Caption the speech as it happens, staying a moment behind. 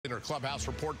Clubhouse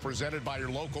report presented by your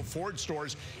local Ford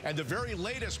stores. And the very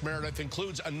latest, Meredith,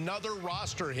 includes another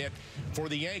roster hit for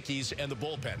the Yankees and the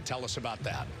bullpen. Tell us about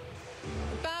that.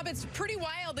 Bob, it's pretty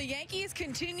wild. The Yankees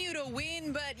continue to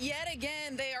win, but yet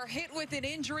again, they are hit with an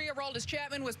injury. Aroldis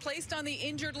Chapman was placed on the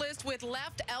injured list with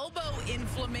left elbow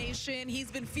inflammation.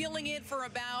 He's been feeling it for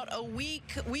about a week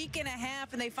and a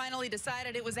half, and they finally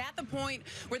decided it was at the point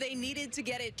where they needed to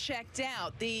get it checked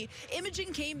out. The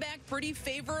imaging came back pretty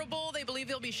favorable. They believe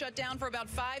he'll be shut down for about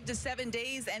 5 to 7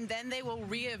 days, and then they will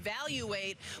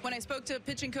reevaluate. When I spoke to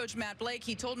pitching coach Matt Blake,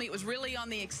 he told me it was really on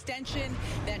the extension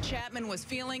that Chapman was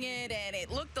feeling it, and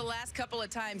it looked the last couple of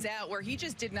times out where he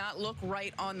just did not look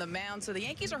right on the mound. So the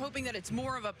Yankees are hoping that it's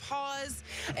more of a pause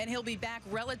and he'll be back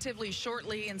relatively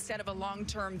shortly instead of a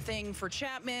long-term thing for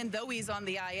Chapman. Though he's on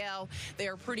the IL, they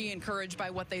are pretty encouraged by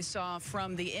what they saw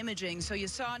from the imaging. So you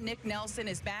saw Nick Nelson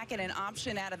is back and an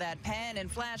option out of that pen.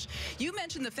 And Flash, you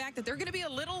mentioned the fact that they're going to be a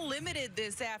little limited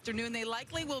this afternoon. They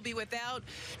likely will be without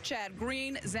Chad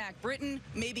Green, Zach Britton,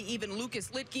 maybe even Lucas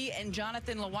Litke and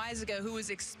Jonathan Loaizaga, who is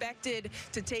expected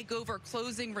to take over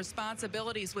closing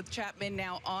responsibilities with Chapman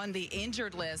now on the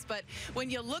injured list. But when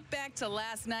you look back to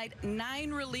last night, 9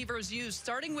 relievers used,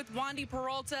 starting with Wandy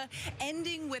Peralta,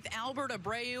 ending with Albert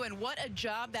Abreu, and what a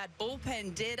job that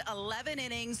bullpen did. 11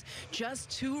 innings, just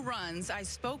 2 runs. I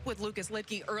spoke with Lucas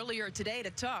Litke earlier today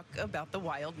to talk about the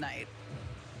wild night.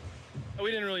 We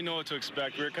didn't really know what to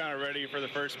expect. We were kind of ready for the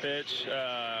first pitch.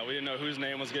 We didn't know whose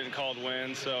name was getting called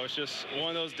when, so it's just one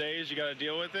of those days you got to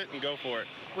deal with it and go for it.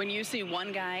 When you see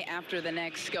one guy after the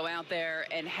next go out there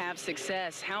and have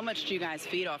success, how much do you guys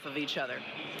feed off of each other?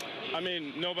 I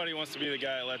mean, nobody wants to be the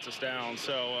guy that lets us down,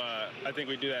 so I think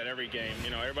we do that every game. You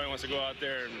know, everybody wants to go out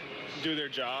there and do their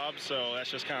job, so that's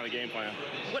just kind of the game plan.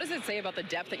 What does it say about the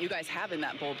depth that you guys have in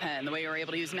that bullpen, the way you were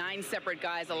able to use 9 separate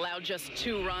guys, allow just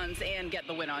 2 runs, and get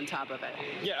the win on top of it?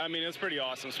 Yeah, I mean, it's pretty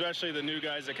awesome, especially the new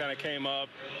guys that kind of came up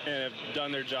and have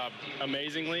done their job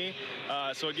amazingly.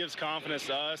 So it gives confidence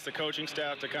to us, the coaching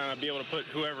staff, to kind of be able to put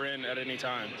whoever in at any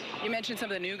time. You mentioned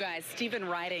some of the new guys. Stephen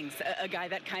Ridings, a guy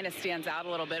that kind of stands out a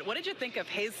little bit. What did you think of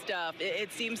his stuff?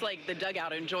 It seems like the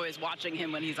dugout enjoys watching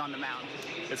him when he's on the mound.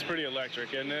 It's pretty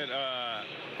electric, isn't it?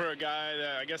 For a guy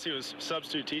that I guess he was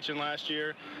substitute teaching last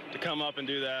year, to come up and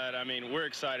do that, I mean, we're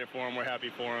excited for him. We're happy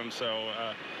for him. So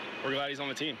we're glad he's on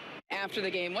the team. After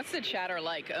the game, what's the chatter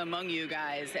like among you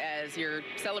guys as you're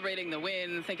celebrating the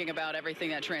win, thinking about everything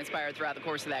that transpired throughout the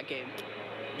course of that game?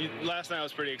 Last night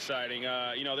was pretty exciting.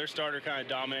 You know, their starter kind of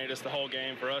dominated us the whole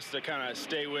game. For us to kind of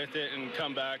stay with it and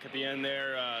come back at the end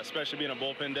there, especially being a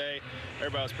bullpen day,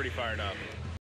 everybody was pretty fired up.